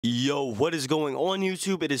Yo, what is going on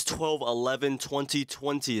YouTube? It is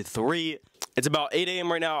 12/11/2023. It's about 8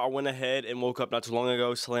 a.m. right now. I went ahead and woke up not too long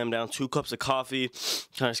ago, slammed down 2 cups of coffee,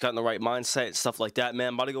 kind of just got in the right mindset, stuff like that, man.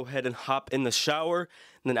 I'm about to go ahead and hop in the shower,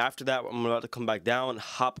 and then after that, I'm about to come back down,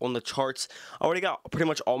 hop on the charts. I already got pretty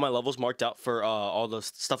much all my levels marked out for all the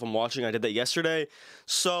stuff I'm watching. I did that yesterday,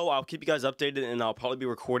 so I'll keep you guys updated, and I'll probably be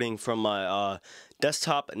recording from my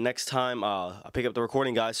desktop next time I pick up the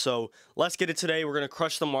recording, guys. So let's get it today. We're gonna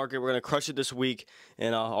crush the market. We're gonna crush it this week,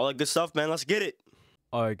 and all that good stuff, man. Let's get it.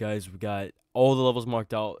 All right, guys, we got all the levels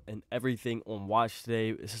marked out and everything on watch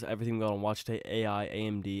today. This is everything we got on watch today: AI,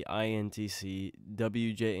 AMD, INTC,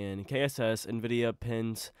 WJN, KSS, NVIDIA,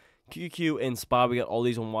 pins, QQQ, and SPY. We got all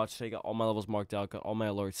these on watch today. Got all my levels marked out. Got all my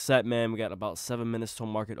alerts set, man. We got about 7 minutes till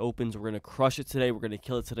market opens. We're gonna crush it today. We're gonna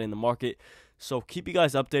kill it today in the market. So keep you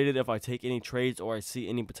guys updated if I take any trades or I see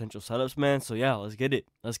any potential setups, man. So yeah, let's get it.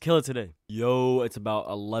 Let's kill it today. Yo, it's about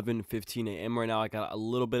 11:15 a.m. right now. I got a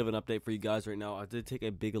little bit of an update for you guys right now. I did take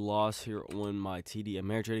a big loss here on my TD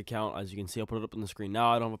Ameritrade account. As you can see, I'll put it up on the screen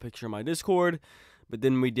now. I don't have a picture in my Discord, but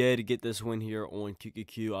then we did get this win here on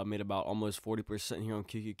QQQ. I made about almost 40% here on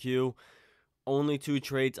QQQ. Only 2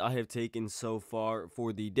 trades I have taken so far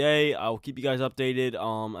for the day. I'll keep you guys updated.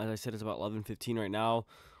 As I said, it's about 11:15 right now.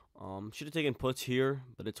 Should have taken puts here,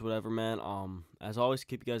 but it's whatever, man. As always,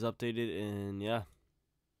 keep you guys updated, and yeah.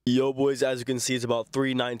 Yo, boys, as you can see, it's about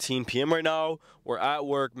 3:19 p.m. right now. We're at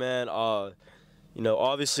work, man.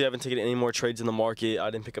 Obviously, I haven't taken any more trades in the market.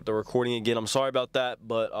 I didn't pick up the recording again. I'm sorry about that,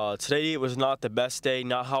 but today was not the best day.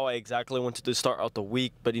 Not how I exactly wanted to start out the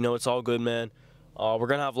week, but, it's all good, man. We're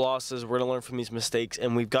going to have losses. We're going to learn from these mistakes,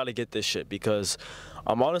 and we've got to get this shit because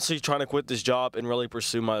I'm honestly trying to quit this job and really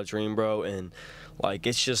pursue my dream, bro, and,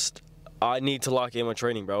 it's just I need to lock in with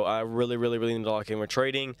trading, bro. I really, really, really need to lock in with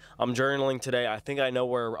trading. I'm journaling today. I think I know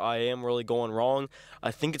where I am really going wrong.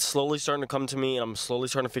 I think it's slowly starting to come to me, and I'm slowly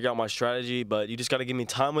starting to figure out my strategy, but you just got to give me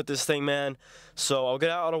time with this thing, man. So I'll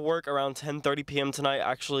get out of work around 10:30 p.m. tonight.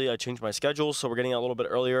 Actually, I changed my schedule, so we're getting out a little bit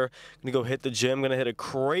earlier. I'm going to go hit the gym. I'm going to hit a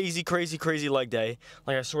crazy, crazy, crazy leg day.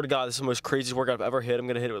 Like, I swear to God, this is the most craziest work I've ever hit. I'm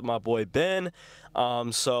going to hit it with my boy, Ben.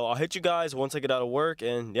 So I'll hit you guys once I get out of work,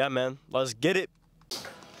 and yeah, man, let's get it.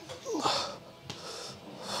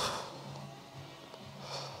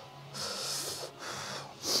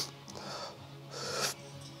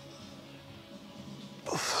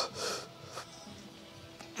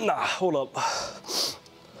 Nah, hold up.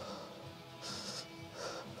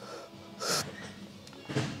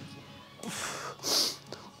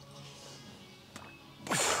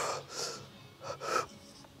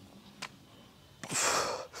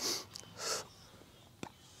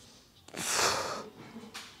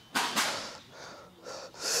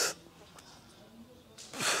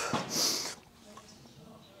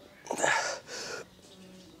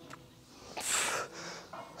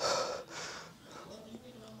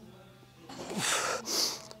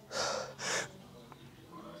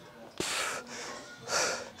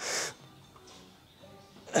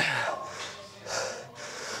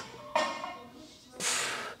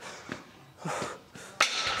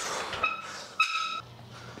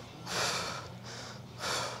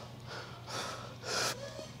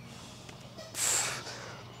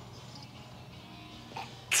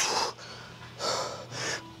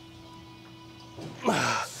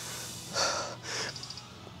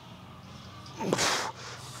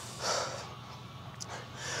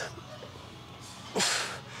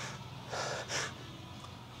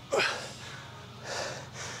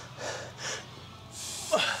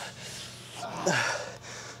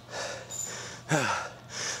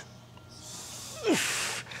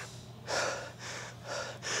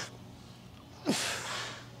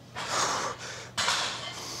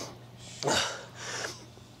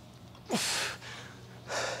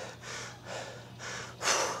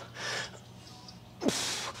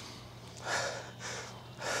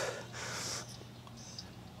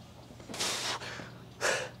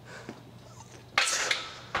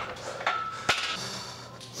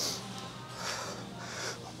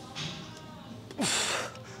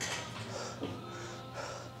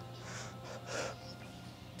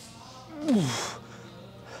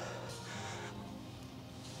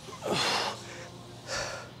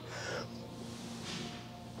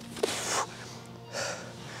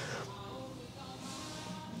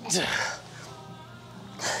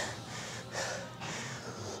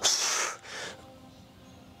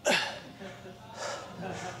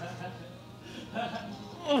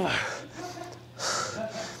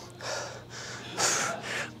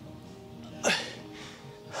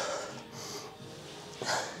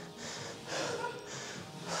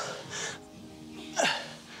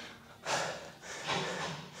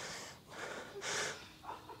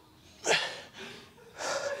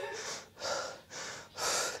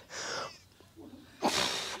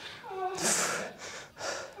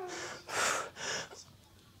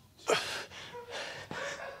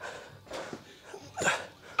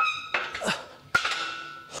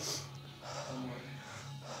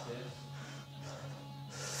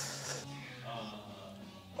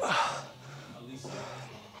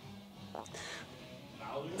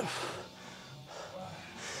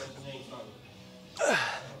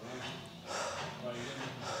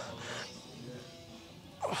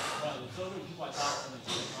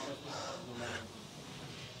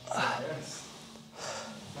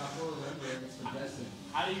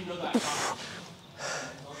 How do you know that?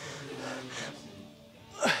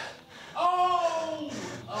 Oh!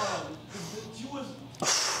 She was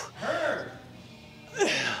her.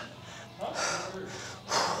 Huh? I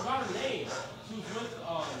forgot her name. She was with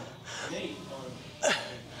Nate.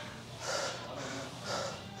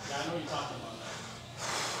 Yeah, I know what you're talking about.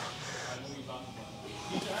 I know what you're talking about.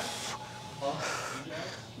 DJ? Huh? DJ?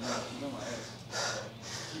 No, she's not my ex.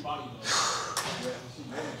 She body though. Yeah, she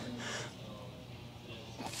did.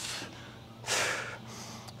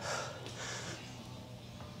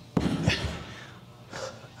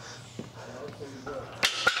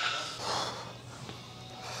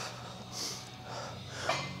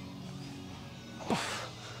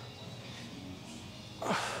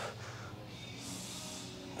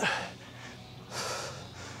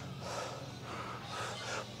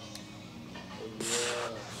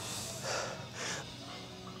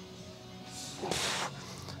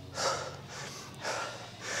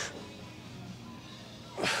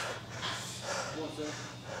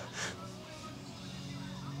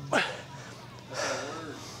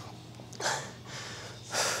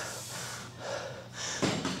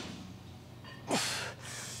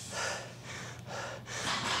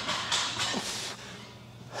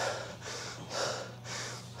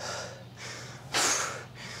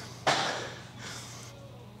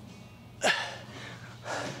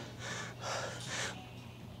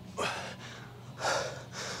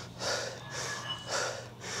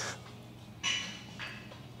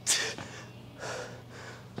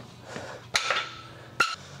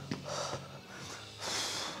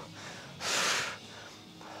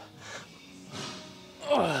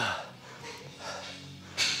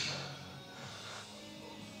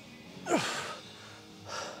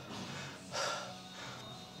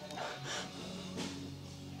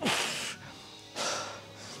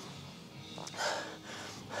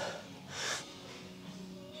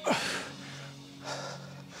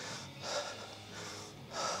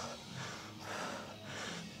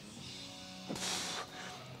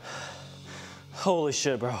 Holy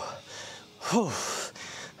shit, bro. Whew.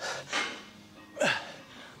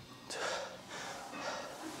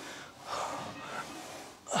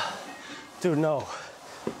 Dude, no.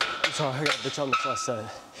 I'm sorry, I got a bitch on the last side.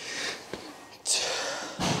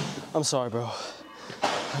 I'm sorry, bro.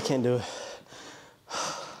 I can't do it.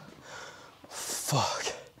 Fuck.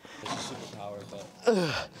 It's a superpower, but...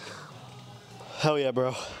 Hell yeah,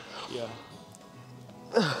 bro. Yeah.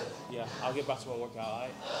 Yeah, I'll get back to my workout,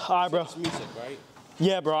 alright? Alright, bro. It's music, right?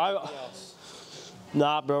 Yeah, bro. Anything else?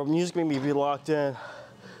 Nah, bro. Music made me be locked in.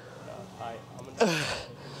 Yeah, alright, I'm gonna...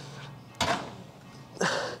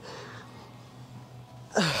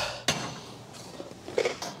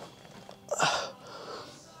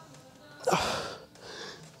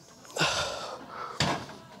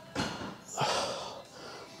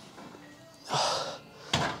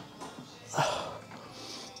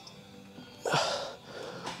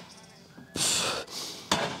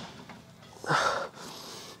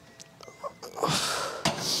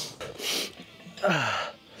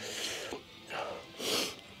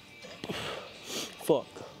 Fuck.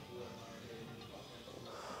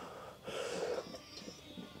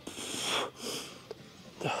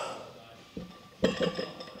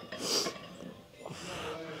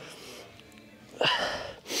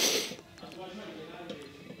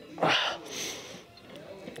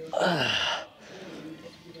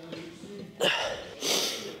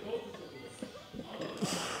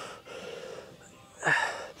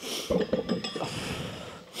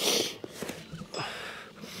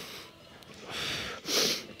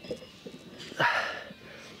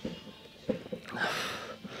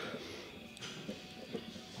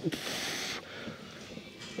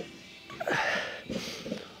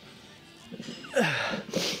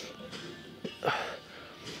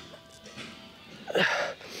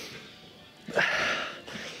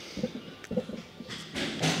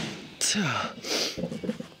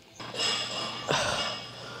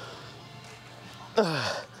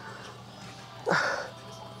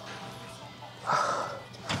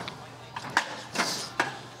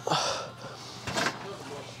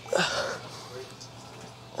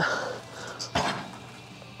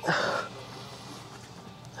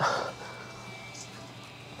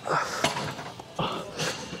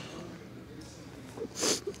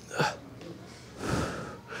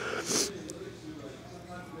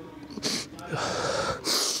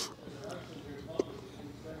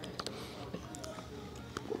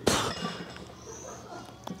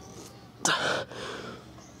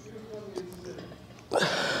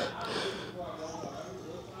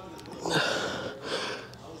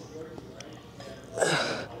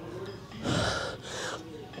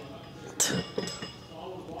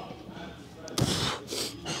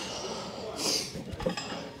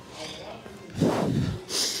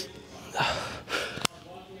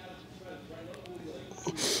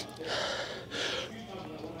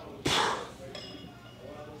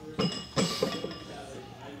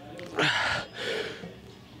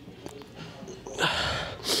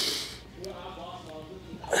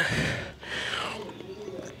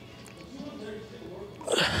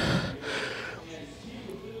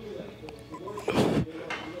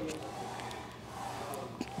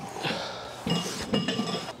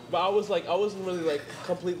 But I wasn't really like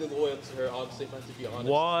completely loyal to her, honestly, if I have to be honest.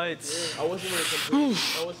 What? I wasn't really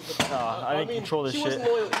completely. I didn't control this she shit. wasn't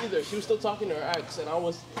loyal either. She was still talking to her ex, and I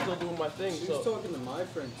was still doing my thing. She so. was talking to my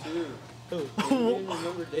friend too. Who? You didn't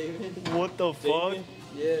remember David? What the fuck? David?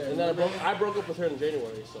 Yeah. And then I broke up with her in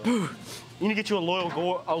January. So. You need to get you a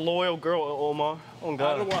loyal girl, Omar. Oh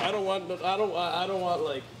God. I don't want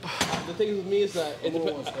like. The thing with me is that it Omar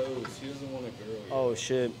depends. wants hoes. She doesn't want a girl yet. Oh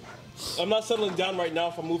shit. I'm not settling down right now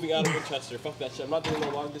if I'm moving out of Winchester. Fuck that shit. I'm not doing no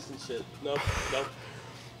long distance shit. No.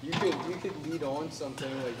 You could lead on something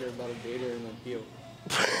like you're about to date her and then peel.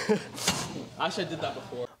 I should have did that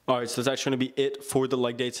before. All right, so that's actually going to be it for the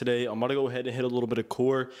leg day today. I'm going to go ahead and hit a little bit of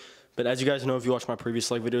core. But as you guys know, if you watch my previous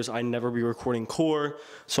leg videos, I never be recording core.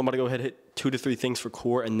 So I'm going to go ahead and hit 2 to 3 things for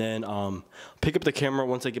core and then pick up the camera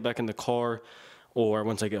once I get back in the car or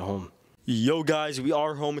once I get home. Yo, guys, we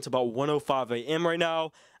are home. It's about 1:05 a.m. right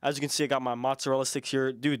now. As you can see, I got my mozzarella sticks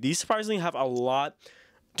here. Dude, these surprisingly have a lot.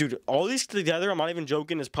 Dude, all these together, I'm not even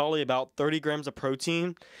joking, is probably about 30 grams of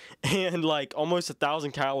protein and like almost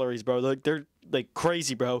 1,000 calories, bro. Like they're like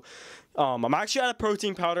crazy, bro. I'm actually out of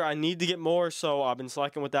protein powder. I need to get more, so I've been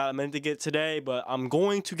slacking with that. I meant to get it today, but I'm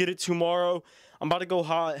going to get it tomorrow. I'm about to go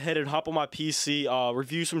ahead and hop on my PC,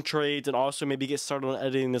 review some trades, and also maybe get started on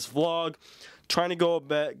editing this vlog. Trying to go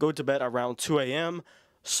to bed around 2 a.m.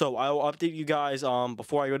 So I will update you guys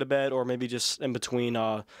before I go to bed or maybe just in between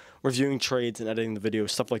reviewing trades and editing the video,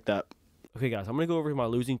 stuff like that. Okay, guys, I'm going to go over my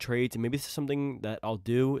losing trades, and maybe this is something that I'll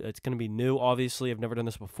do. It's going to be new, obviously. I've never done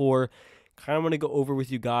this before. Kind of want to go over with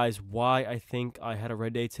you guys why I think I had a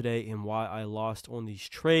red day today and why I lost on these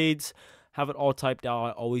trades. Have it all typed out.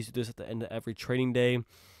 I always do this at the end of every trading day. You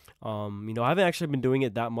know, I haven't actually been doing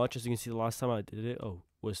it that much. As you can see, the last time I did it,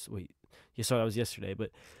 yeah, sorry, that was yesterday.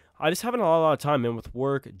 But I just haven't had a lot of time, man, with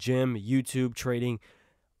work, gym, YouTube, trading.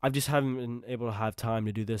 I just haven't been able to have time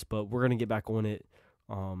to do this, but we're going to get back on it.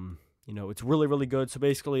 You know, it's really, really good. So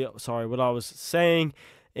basically, sorry, what I was saying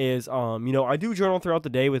is, you know, I do journal throughout the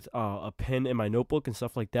day with a pen in my notebook and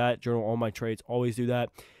stuff like that. Journal all my trades, always do that.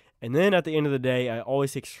 And then at the end of the day, I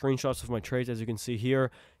always take screenshots of my trades, as you can see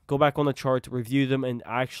here. Go back on the charts, review them, and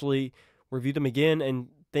actually review them again and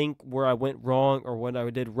think where I went wrong or what I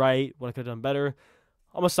did right, what I could have done better.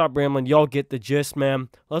 I'm going to stop rambling. Y'all get the gist, man.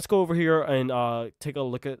 Let's go over here and take a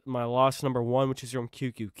look at my loss number 1, which is here on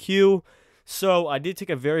QQQ. So I did take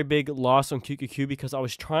a very big loss on QQQ because I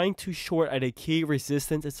was trying to short at a key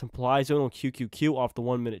resistance and supply zone on QQQ off the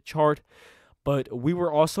 1-minute chart. But we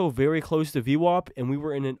were also very close to VWAP, and we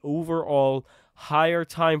were in an overall higher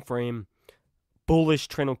time frame bullish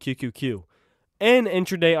trend on QQQ. And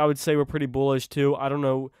intraday, I would say we're pretty bullish too. I don't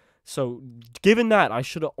know. So given that, I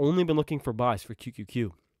should have only been looking for buys for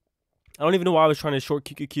QQQ. I don't even know why I was trying to short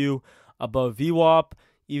QQQ above VWAP,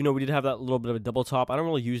 even though we did have that little bit of a double top. I don't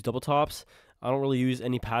really use double tops. I don't really use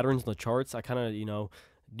any patterns in the charts. I kind of, you know,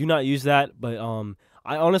 do not use that. But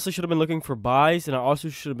I honestly should have been looking for buys, and I also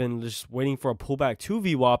should have been just waiting for a pullback to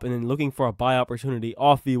VWAP and then looking for a buy opportunity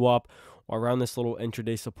off VWAP or around this little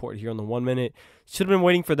intraday support here on the 1-minute. Should have been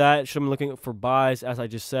waiting for that. Should have been looking for buys, as I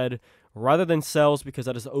just said, rather than sells, because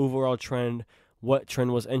that is the overall trend. What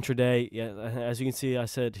trend was intraday? Yeah, as you can see, I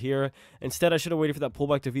said here. Instead, I should have waited for that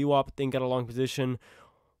pullback to VWAP, then got a long position.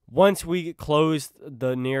 Once we closed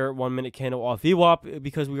the near 1-minute candle off VWAP,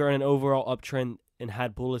 because we are in an overall uptrend and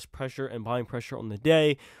had bullish pressure and buying pressure on the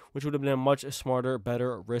day, which would have been a much smarter,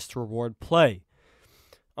 better risk-to-reward play.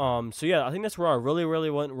 So yeah, I think that's where I really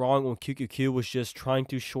went wrong on QQQ, was just trying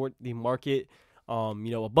to short the market, you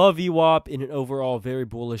know, above VWAP in an overall very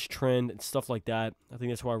bullish trend and stuff like that. I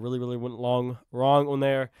think that's where I really went wrong on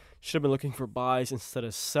there. Should have been looking for buys instead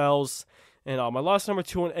of sells. And my loss number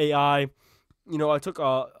 2 on AI, you know, I took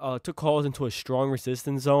calls into a strong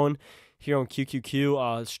resistance zone here on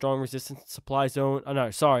QQQ, strong resistance supply zone. Oh, no,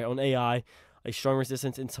 sorry, on AI, a strong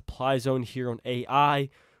resistance and supply zone here on AI.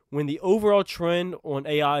 When the overall trend on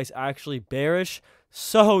AI is actually bearish,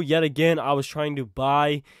 So yet again, I was trying to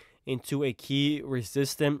buy into a key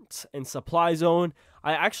resistance and supply zone.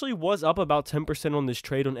 I actually was up about 10% on this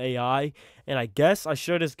trade on AI, and I guess I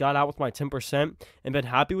should have just got out with my 10% and been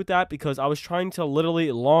happy with that, because I was trying to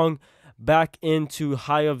literally long back into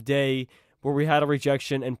high of day where we had a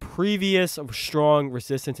rejection and previous strong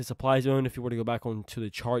resistance and supply zone. If you were to go back onto the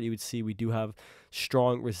chart, you would see we do have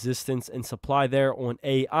strong resistance and supply there on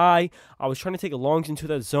AI. I was trying to take longs into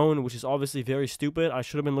that zone, which is obviously very stupid. I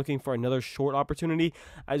should have been looking for another short opportunity.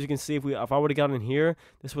 As you can see, if I would have gotten in here,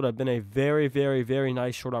 this would have been a very, very, very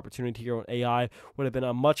nice short opportunity here on AI. Would have been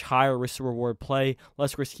a much higher risk to reward play,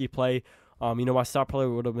 less risky play. My stop probably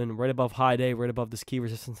would have been right above high day, right above this key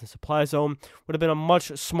resistance and supply zone. Would have been a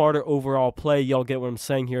much smarter overall play. Y'all get what I'm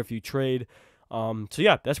saying here if you trade. So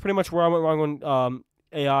yeah, that's pretty much where I went wrong on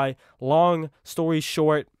AI. Long story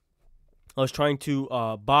short, I was trying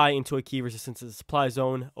to buy into a key resistance and supply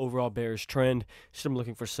zone. Overall bearish trend. Should have been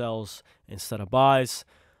looking for sells instead of buys.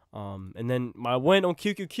 And then my win on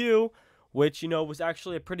QQQ, which was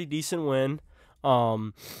actually a pretty decent win.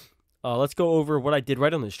 Let's go over what I did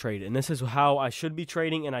right on this trade. And this is how I should be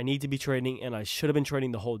trading, and I need to be trading, and I should have been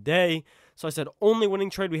trading the whole day. So I said only winning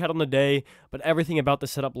trade we had on the day, but everything about the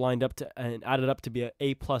setup lined up to and added up to be an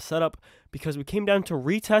A+ setup, because we came down to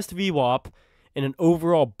retest VWAP in an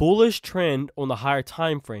overall bullish trend on the higher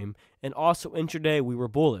time frame, and also intraday we were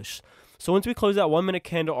bullish. So once we closed that 1 minute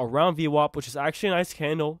candle around VWAP, which is actually a nice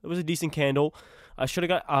candle, it was a decent candle. I should have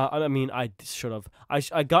got,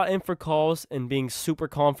 I got in for calls and being super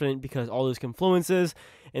confident because all those confluences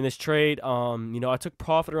in this trade. I took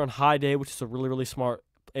profit around high day, which is a really, really smart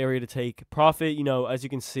area to take profit. As you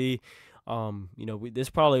can see, this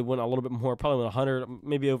probably went a little bit more, probably went 100,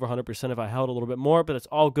 maybe over 100% if I held a little bit more, but it's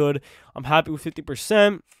all good. I'm happy with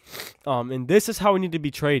 50%. And this is how we need to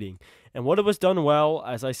be trading. And what it was done well,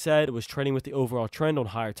 as I said, was trading with the overall trend on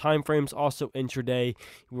higher time frames. Also intraday,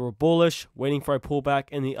 we were bullish, waiting for a pullback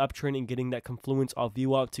in the uptrend and getting that confluence off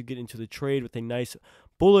VWAP to get into the trade with a nice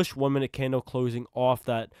bullish 1 minute candle closing off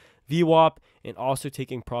that VWAP, and also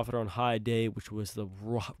taking profit on high day, which was the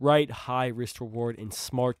right high risk reward and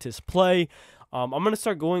smartest play. I'm going to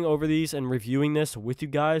start going over these and reviewing this with you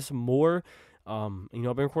guys more. I've been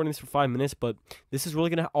recording this for 5 minutes, but this is really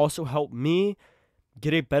going to also help me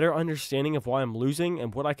get a better understanding of why I'm losing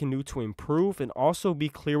and what I can do to improve, and also be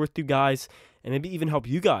clear with you guys and maybe even help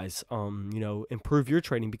you guys, improve your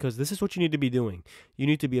trading, because this is what you need to be doing. You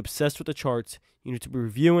need to be obsessed with the charts. You need to be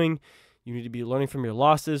reviewing. You need to be learning from your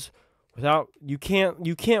losses. You can't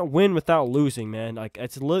win without losing, man. Like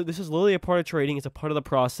this is literally a part of trading. It's a part of the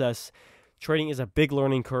process. Trading is a big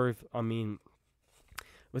learning curve. I mean,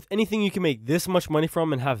 with anything you can make this much money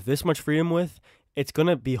from and have this much freedom with, it's going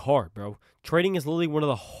to be hard, bro. Trading is literally one of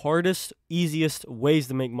the hardest, easiest ways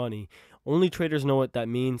to make money. Only traders know what that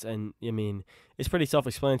means, and it's pretty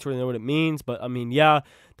self-explanatory to know what it means, but yeah,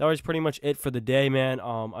 that was pretty much it for the day, man.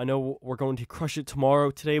 I know we're going to crush it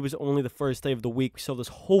tomorrow. Today was only the first day of the week. We still have this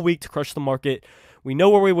whole week to crush the market. We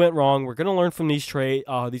know where we went wrong. We're going to learn from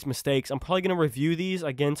these mistakes. I'm probably going to review these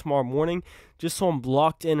again tomorrow morning, just so I'm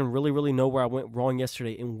locked in and really, really know where I went wrong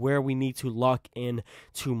yesterday and where we need to lock in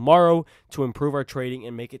tomorrow to improve our trading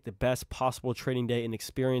and make it the best possible trading day and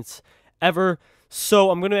experience ever.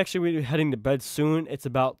 So I'm going to actually be heading to bed soon. It's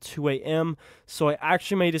about 2 a.m. So I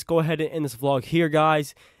actually may just go ahead and end this vlog here,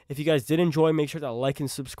 guys. If you guys did enjoy, make sure to like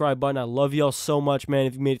and subscribe button. I love y'all so much, man,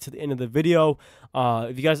 if you made it to the end of the video.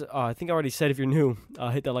 If you guys, I think I already said if you're new,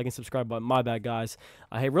 hit that like and subscribe button. My bad, guys.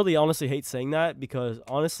 I really honestly hate saying that, because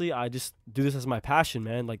honestly, I just do this as my passion,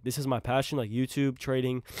 man. Like, this is my passion, like YouTube,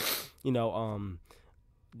 trading,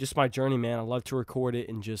 just my journey, man. I love to record it,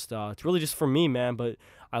 and just it's really just for me, man. But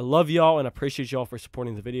I love y'all and appreciate y'all for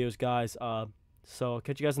supporting the videos, guys. So I'll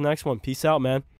catch you guys in the next one. Peace out, man.